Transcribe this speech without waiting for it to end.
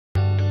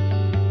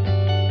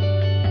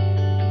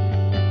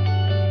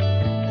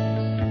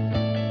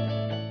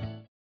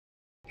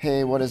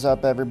Hey, what is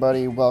up,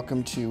 everybody?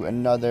 Welcome to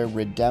another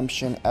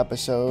Redemption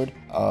episode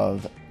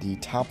of the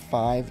Top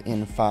 5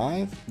 in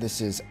 5.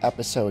 This is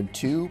episode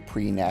 2,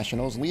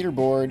 Pre-Nationals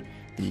Leaderboard,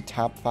 the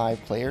top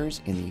 5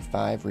 players in the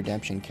 5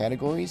 Redemption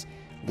categories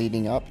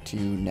leading up to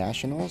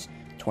Nationals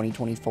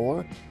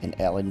 2024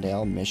 in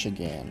Allendale,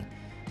 Michigan.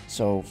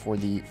 So for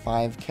the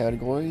 5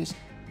 categories,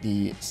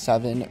 the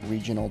 7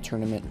 regional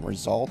tournament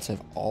results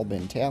have all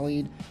been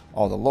tallied.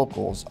 All the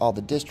locals, all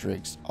the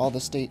districts, all the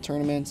state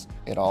tournaments.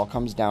 It all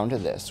comes down to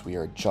this. We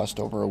are just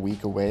over a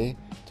week away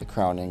to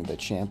crowning the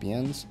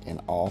champions in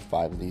all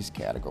 5 of these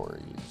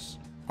categories.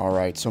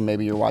 Alright, so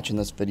maybe you're watching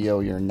this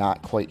video, you're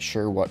not quite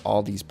sure what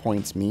all these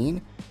points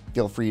mean.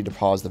 Feel free to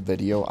pause the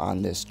video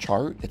on this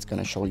chart. It's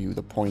going to show you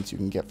the points you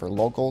can get for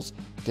locals,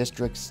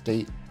 districts,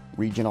 state,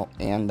 regional,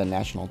 and the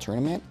national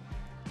tournament.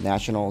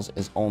 Nationals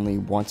is only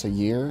once a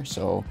year,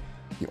 so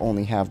you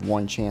only have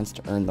one chance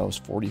to earn those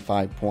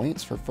 45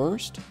 points for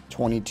first,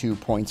 22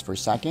 points for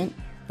second,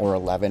 or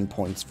 11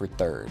 points for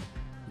third.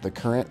 The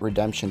current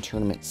Redemption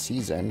Tournament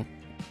season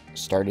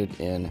started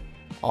in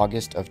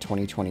August of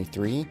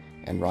 2023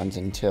 and runs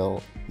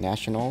until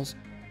Nationals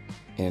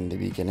in the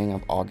beginning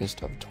of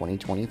August of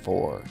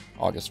 2024,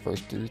 August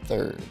 1st through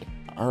 3rd.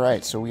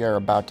 Alright, so we are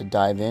about to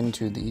dive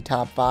into the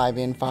top 5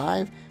 in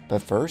 5.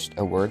 But first,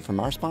 a word from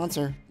our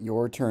sponsor.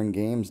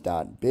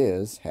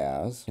 YourTurnGames.biz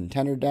has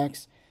contender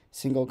decks,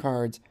 single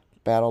cards,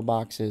 battle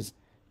boxes,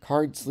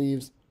 card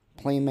sleeves,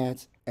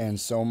 playmats, and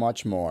so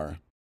much more.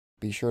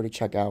 Be sure to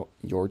check out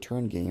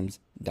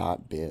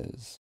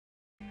YourTurnGames.biz.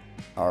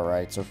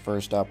 Alright, so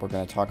first up, we're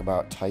going to talk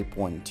about Type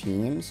 1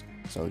 teams.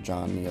 So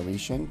John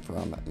Nealishan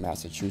from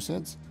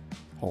Massachusetts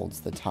holds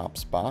the top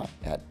spot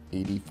at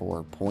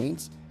 84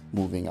 points,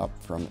 moving up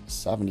from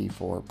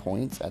 74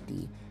 points at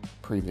the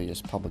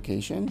previous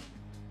publication.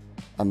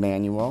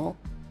 Emmanuel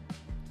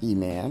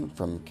E-Man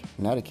from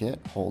Connecticut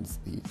holds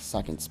the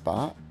second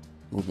spot,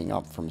 moving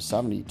up from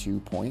 72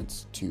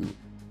 points to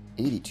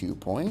 82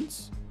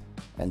 points.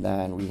 And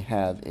then we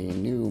have a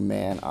new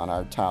man on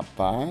our top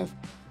 5,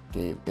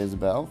 Dave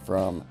Isbell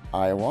from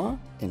Iowa,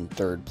 in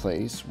third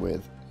place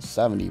with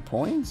 70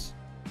 points.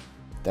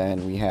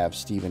 Then we have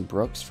Stephen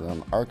Brooks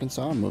from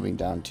Arkansas moving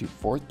down to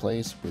 4th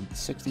place with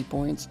 60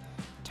 points,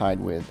 tied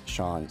with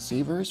Sean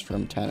Severs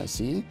from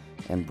Tennessee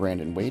and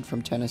Brandon Wade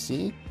from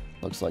Tennessee.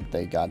 Looks like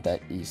they got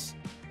that East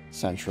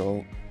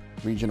Central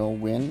regional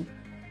win.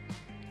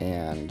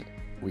 And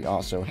we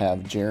also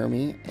have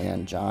Jeremy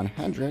and John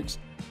Hendricks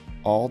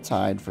all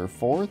tied for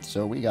 4th.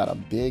 So we got a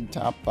big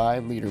top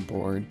 5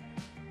 leaderboard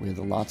with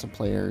lots of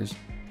players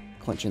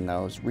clinching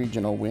those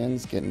regional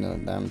wins,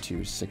 getting them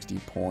to 60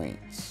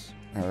 points.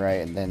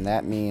 Alright, and then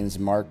that means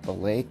Mark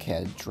Blake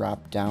had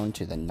dropped down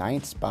to the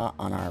 9th spot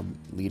on our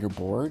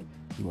leaderboard.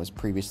 He was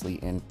previously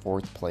in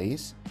 4th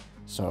place.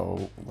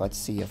 So let's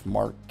see if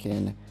Mark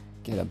can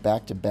get a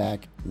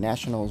back-to-back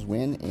Nationals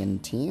win in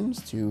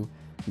teams to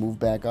move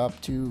back up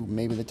to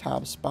maybe the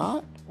top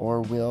spot.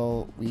 Or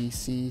will we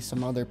see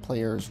some other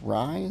players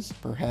rise?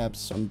 Perhaps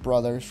some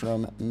brothers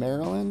from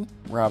Maryland?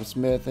 Rob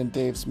Smith and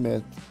Dave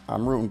Smith.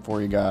 I'm rooting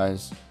for you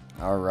guys.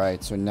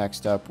 Alright, so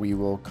next up we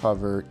will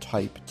cover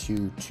Type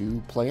 2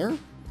 player.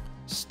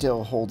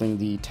 Still holding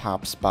the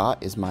top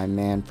spot is my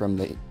man from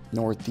the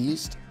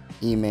Northeast,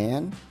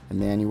 E-Man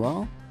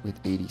Emmanuel, with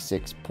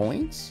 86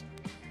 points.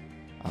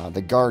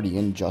 The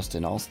Guardian,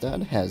 Justin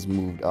Alstead, has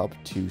moved up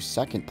to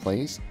 2nd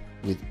place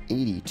with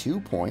 82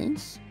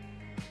 points.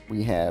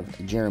 We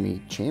have Jeremy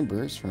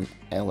Chambers from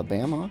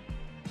Alabama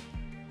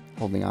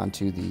holding on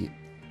to the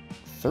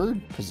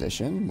 3rd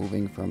position,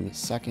 moving from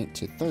 2nd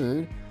to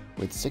 3rd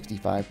with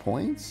 65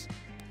 points.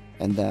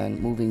 And then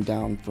moving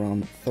down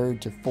from 3rd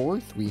to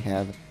 4th, we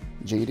have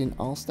Jaden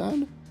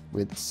Alstead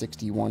with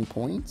 61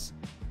 points.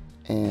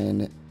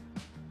 And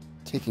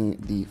taking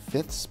the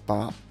 5th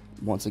spot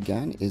once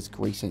again is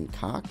Grayson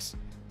Cox,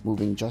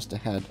 moving just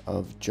ahead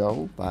of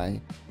Joe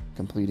by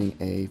completing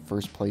a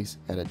 1st place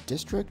at a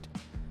district,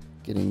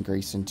 getting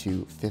Grayson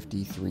to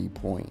 53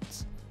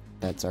 points.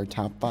 That's our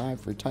top 5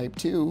 for Type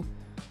 2.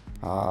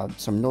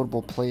 Some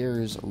notable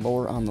players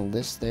lower on the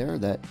list there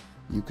that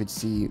you could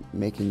see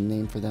making a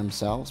name for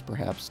themselves.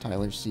 Perhaps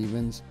Tyler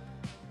Stevens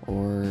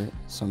or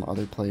some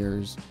other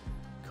players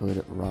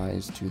could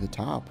rise to the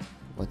top.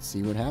 Let's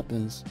see what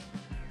happens.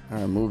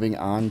 Moving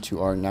on to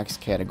our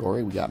next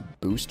category, we got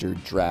Booster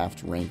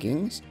Draft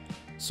Rankings.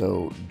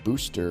 So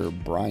Booster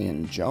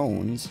Brian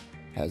Jones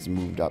has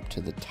moved up to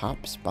the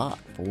top spot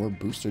for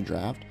Booster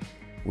Draft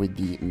with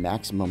the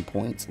maximum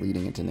points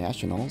leading into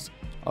Nationals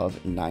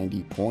of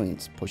 90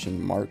 points,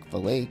 pushing Mark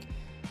Valake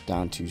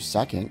down to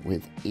 2nd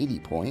with 80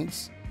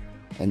 points.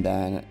 And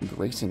then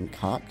Grayson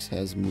Cox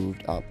has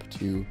moved up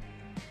to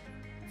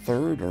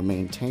 3rd, or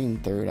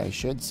maintained 3rd, I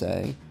should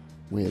say,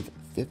 with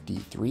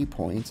 53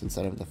 points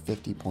instead of the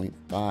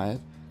 50.5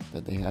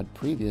 that they had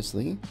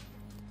previously.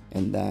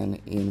 And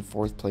then in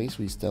 4th place,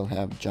 we still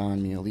have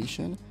John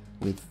Nealishan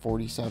with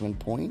 47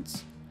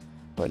 points.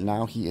 But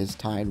now he is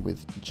tied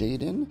with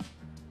Jaden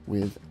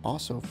with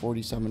also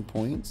 47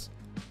 points.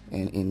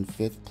 And in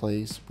 5th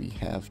place, we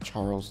have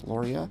Charles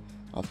Loria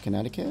of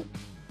Connecticut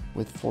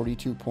with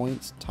 42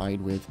 points,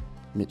 tied with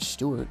Mitch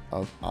Stewart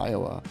of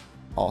Iowa,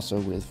 also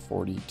with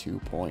 42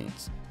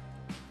 points.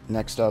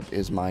 Next up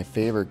is my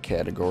favorite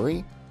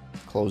category,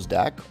 closed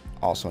deck,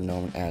 also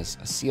known as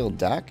a sealed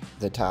deck.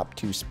 The top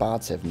 2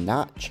 spots have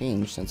not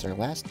changed since our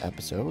last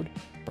episode.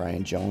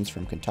 Brian Jones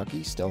from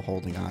Kentucky still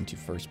holding on to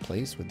first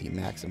place with the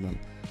maximum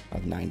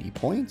of 90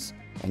 points,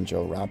 and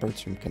Joe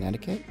Roberts from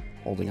Connecticut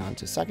holding on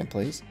to second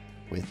place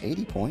with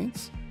 80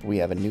 points. We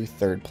have a new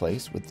third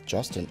place with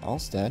Justin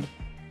Alstead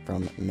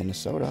from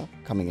Minnesota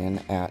coming in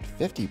at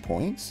 50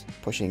 points,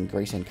 pushing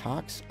Grayson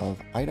Cox of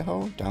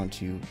Idaho down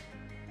to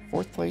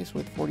fourth place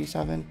with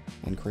 47,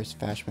 and Chris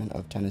Fashman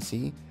of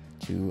Tennessee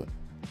to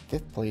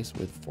fifth place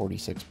with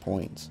 46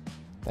 points.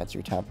 That's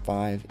your top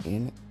 5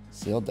 in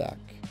sealed deck.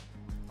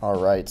 All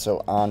right,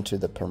 so on to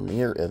the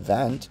premier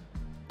event,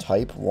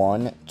 Type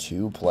 1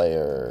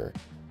 2-player.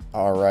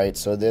 All right,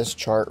 so this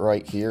chart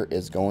right here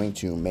is going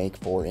to make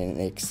for an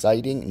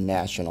exciting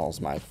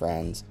nationals, my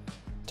friends.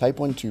 Type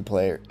 1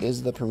 2-player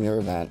is the premier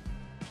event.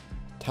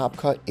 Top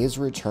Cut is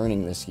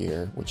returning this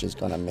year, which is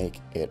going to make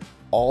it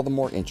all the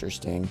more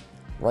interesting.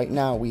 Right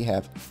now, we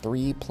have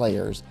 3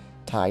 players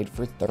tied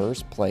for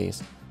first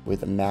place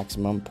with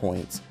maximum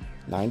points.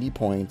 90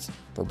 points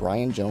for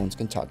Brian Jones,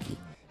 Kentucky,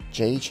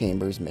 Jay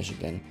Chambers,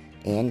 Michigan,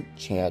 and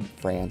Chad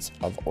France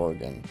of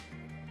Oregon.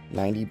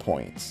 90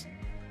 points.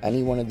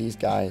 Any one of these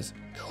guys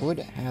could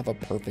have a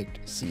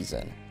perfect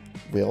season.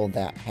 Will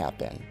that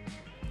happen?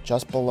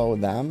 Just below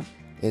them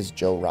is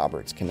Joe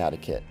Roberts,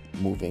 Connecticut,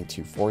 moving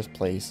to fourth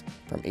place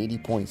from 80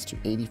 points to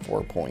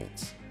 84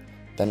 points.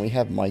 Then we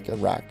have Micah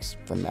Rex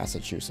from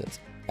Massachusetts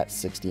at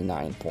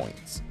 69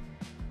 points.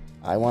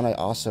 I want to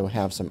also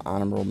have some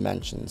honorable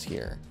mentions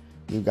here.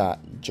 You got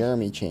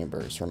Jeremy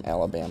Chambers from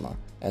Alabama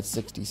at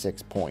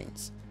 66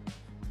 points.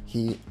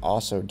 He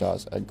also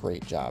does a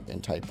great job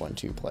in Type 1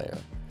 2-player.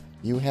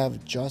 You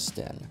have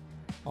Justin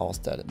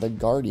Alstead, the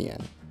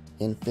Guardian,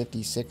 in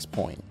 56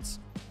 points.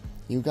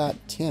 You got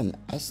Tim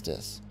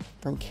Estes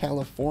from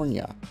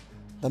California,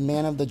 the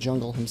man of the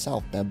jungle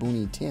himself,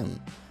 Babooni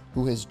Tim,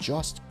 who has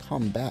just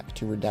come back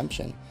to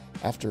Redemption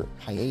after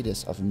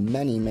hiatus of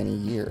many, many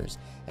years,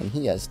 and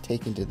he has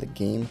taken to the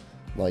game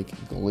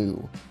like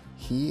glue.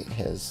 He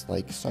has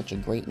such a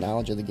great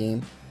knowledge of the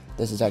game.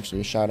 This is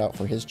actually a shout out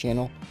for his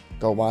channel.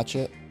 Go watch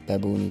it,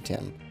 Babooni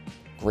Tim.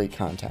 Great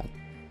content.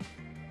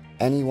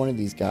 Any one of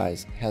these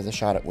guys has a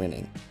shot at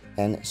winning,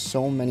 and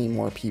so many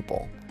more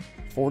people.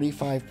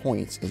 45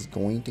 points is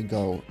going to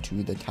go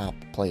to the top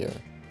player.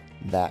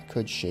 That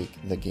could shake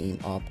the game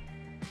up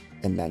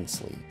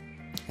immensely.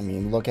 I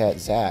mean, look at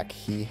Zach.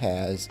 He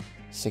has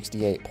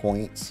 68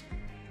 points,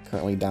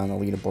 currently down the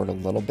leaderboard a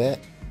little bit,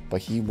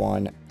 but he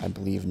won, I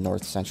believe,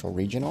 North Central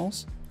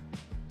Regionals.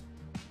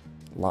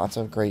 Lots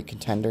of great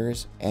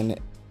contenders, and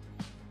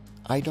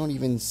I don't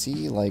even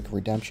see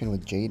Redemption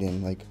with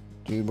Jaden.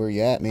 Dude, where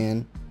you at,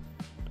 man?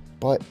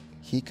 But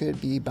he could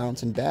be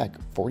bouncing back.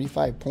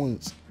 45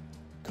 points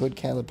could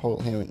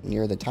catapult him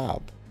near the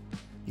top.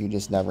 You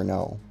just never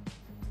know.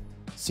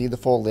 See the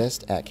full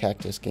list at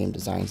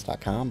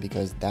cactusgamedesigns.com,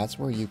 because that's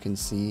where you can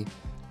see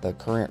the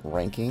current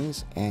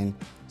rankings and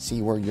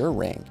see where you're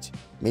ranked.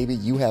 Maybe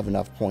you have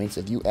enough points.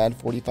 If you add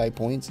 45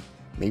 points,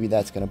 maybe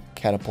that's going to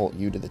catapult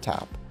you to the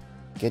top.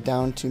 Get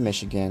down to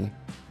Michigan.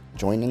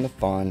 Join in the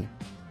fun.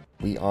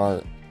 We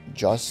are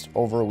just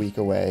over a week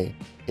away.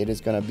 It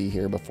is going to be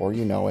here before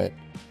you know it.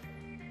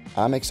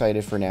 I'm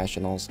excited for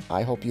Nationals.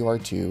 I hope you are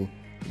too.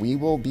 We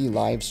will be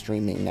live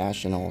streaming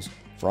Nationals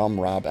from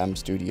Rob M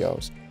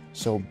Studios.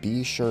 So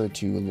be sure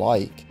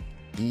to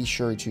be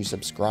sure to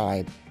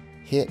subscribe,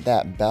 hit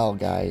that bell,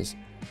 guys.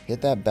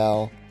 Hit that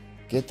bell,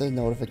 get the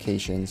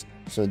notifications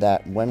so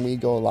that when we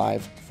go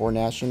live for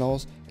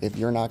Nationals, if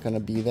you're not going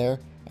to be there,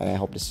 and I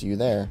hope to see you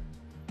there,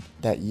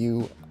 that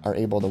you are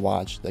able to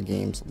watch the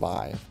games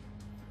live.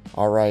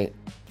 All right,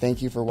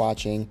 thank you for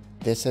watching.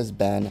 This has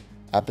been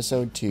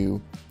episode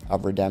 2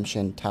 of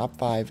Redemption Top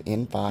 5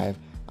 in 5.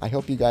 I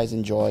hope you guys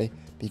enjoy,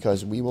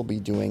 because we will be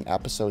doing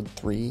episode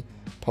 3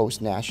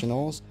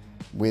 post-Nationals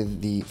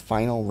with the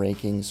final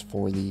rankings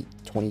for the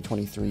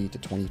 2023 to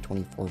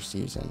 2024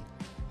 season.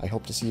 I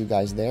hope to see you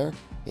guys there.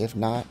 If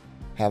not,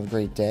 have a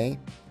great day.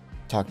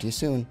 Talk to you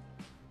soon.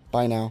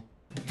 Bye now.